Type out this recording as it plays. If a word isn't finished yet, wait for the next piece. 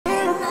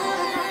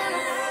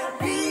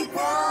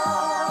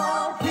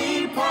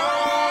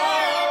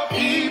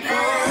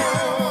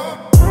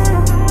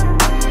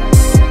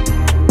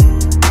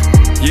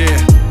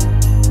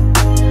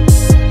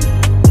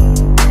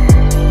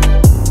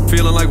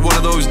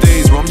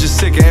days where I'm just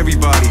sick of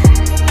everybody.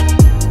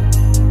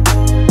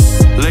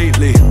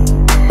 Lately,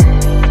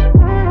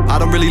 I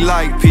don't really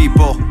like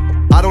people.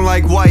 I don't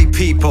like white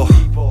people,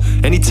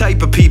 any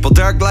type of people,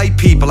 dark light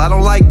people. I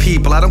don't like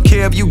people. I don't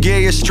care if you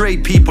gay or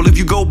straight people. If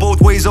you go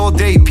both ways all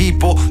day,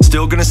 people,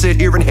 still gonna sit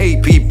here and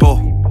hate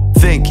people.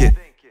 Thinking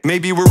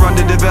maybe we're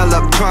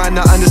underdeveloped, trying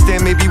to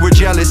understand, maybe we're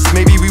jealous.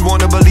 Maybe we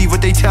wanna believe what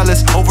they tell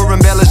us,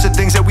 over-embellish the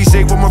things that we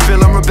say when we're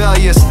feeling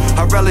rebellious.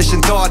 I relish in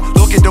thought,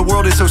 look at the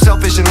world is so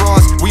selfish and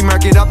lost. We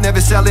mark it up,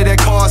 never sell it at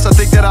cost. I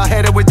think that I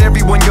had it with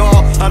everyone,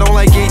 y'all. I don't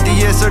like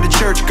atheists or the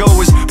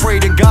churchgoers. Pray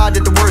to God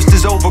that the worst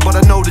is over, but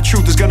I know the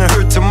truth is gonna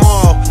hurt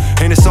tomorrow.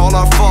 And it's all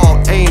our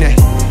fault, ain't it?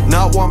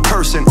 Not one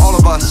person, all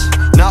of us.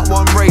 Not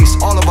one race,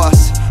 all of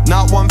us.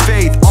 Not one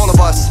faith, all of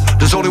us.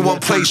 There's only one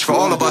place for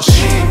all of us,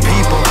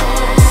 people.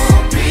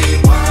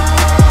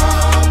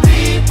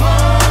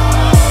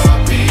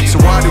 So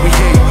why do we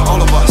hate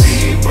all of us?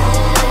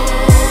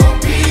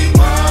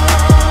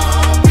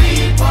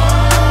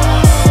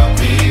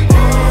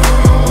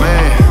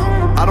 Man,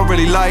 I don't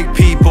really like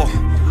people.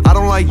 I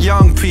don't like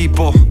young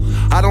people.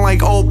 I don't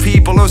like old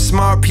people or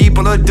smart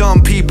people or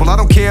dumb people. I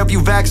don't care if you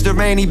vaxxed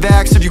or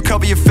anti-vax, if you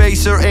cover your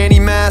face or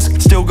anti-mask.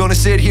 Still gonna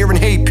sit here and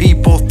hate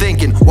people,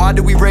 thinking, why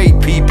do we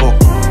rate people?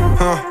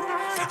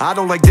 I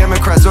don't like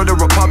Democrats or the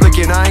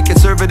Republican. I ain't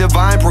conservative,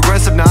 I ain't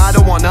progressive. Nah, I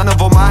don't want none of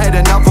them, I had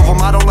enough of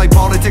them. I don't like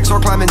politics or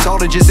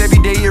climatologists.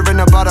 Every day hearing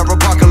about our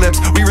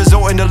apocalypse. We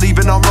resorting to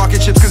leaving on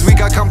rocket ships cause we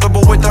got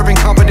comfortable with our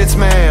incompetence,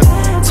 man.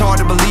 It's hard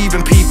to believe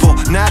in people.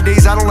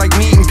 Nowadays I don't like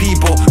meeting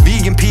people.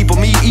 Vegan people,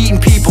 meat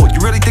eating people. You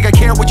really think I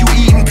care what you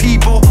eating,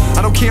 people?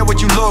 I don't care what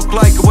you look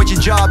like or what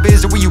your job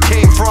is or where you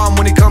came from.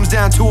 When it comes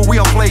down to it, we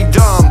all play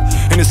dumb.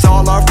 And it's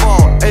all our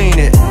fault, ain't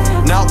it?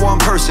 Not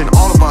one person,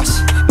 all of us.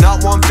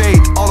 Not one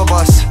faith, all of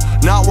us.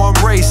 Not one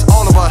race,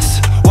 all of us.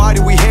 Why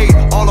do we hate,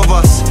 all of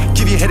us?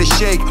 Give your head a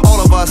shake, all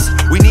of us.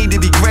 We need to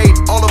be great,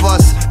 all of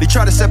us. They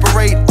try to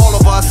separate all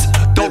of us.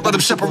 Don't let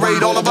them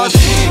separate all of us.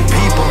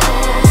 People.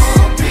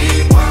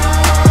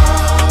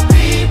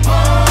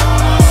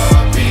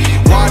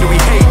 Why do we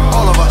hate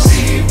all of us?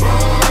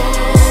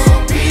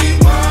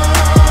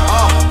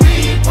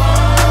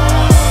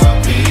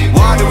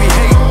 Why do we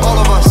hate all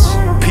of us?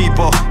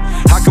 People.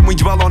 How can we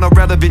dwell on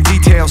irrelevant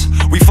details?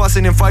 We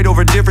fussing and fight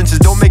over differences.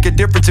 Don't make a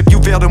difference if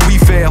you fail, then we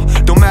fail.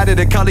 Don't matter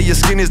the color your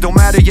skin is, don't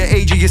matter your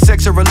age or your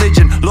sex or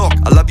religion. Look,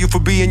 I love you for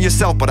being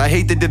yourself, but I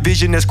hate the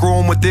division that's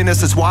growing within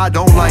us. That's why I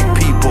don't like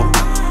people.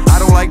 I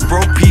don't like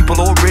broke people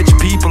or rich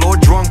people or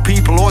drunk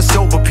people or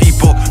sober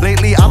people.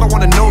 Lately, I don't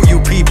wanna know you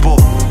people.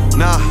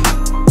 Nah.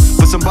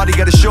 But somebody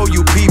gotta show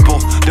you people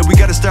that we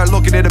gotta start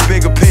looking at a